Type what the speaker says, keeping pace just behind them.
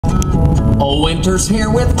Oh, winter's here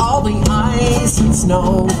with all the ice and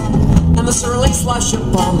snow, and the surly slush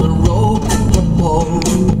upon the road.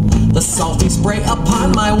 The salty spray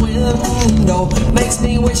upon my window makes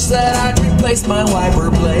me wish that I'd replace my wiper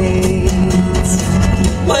blades.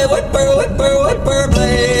 My whipper, whipper, whipper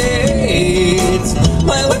blades.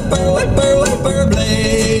 My whipper, whipper, whipper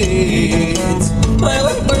blades. My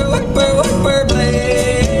whipper, whipper, whipper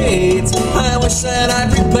blades. I wish that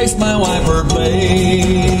I'd replace my wiper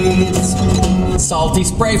blades. Salty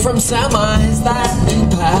spray from semis that do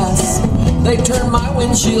pass, they turn my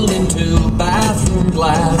windshield into bathroom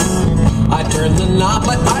glass. I turn the knob,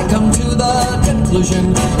 but I come to the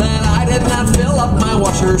conclusion that I did not fill up my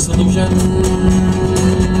washer solution.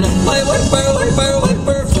 My whipper, whipper,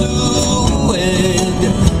 whipper fluid.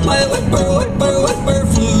 My whipper, whipper, whipper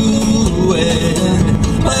fluid.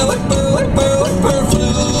 My whipper, whipper, whipper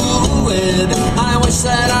fluid. I wish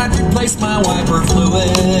that I'd replace my wiper fluid.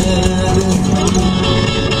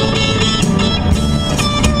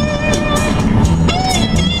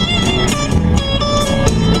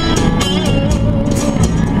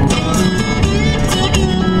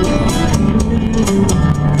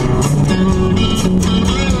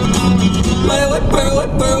 My whipper,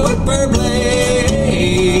 whipper, whipper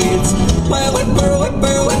blades. My whipper,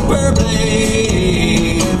 whipper, whipper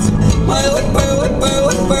blades. My whipper, whipper,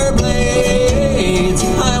 whipper blades.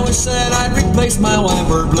 I wish that I'd replace my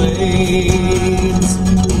wiper blades.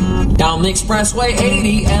 Down the expressway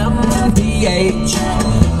 80 mph,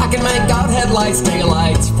 I can make out headlights,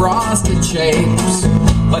 taillights, frosted shapes.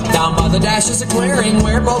 But down by the dash is a clearing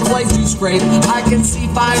where both blades do scrape. I can see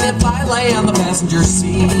fine if I lay on the passenger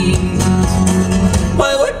seat.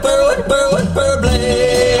 My whipper, whipper, whipper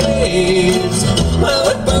blades. My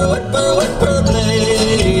whipper, whipper, whipper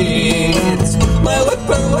blades. My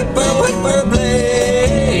whipper, whipper, whipper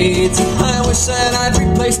blades. I wish that I'd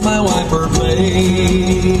replace my wiper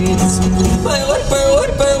blades. My whipper,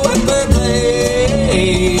 whipper, whipper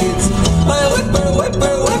blades. My whipper,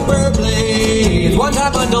 whipper, whipper blades. One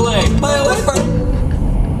time on delay. My whipper,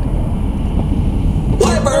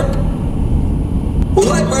 whipper,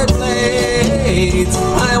 wiper blades.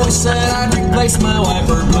 I wish that I'd replace my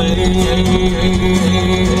wiper blades.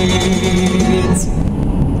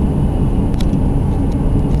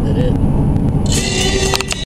 Is that it?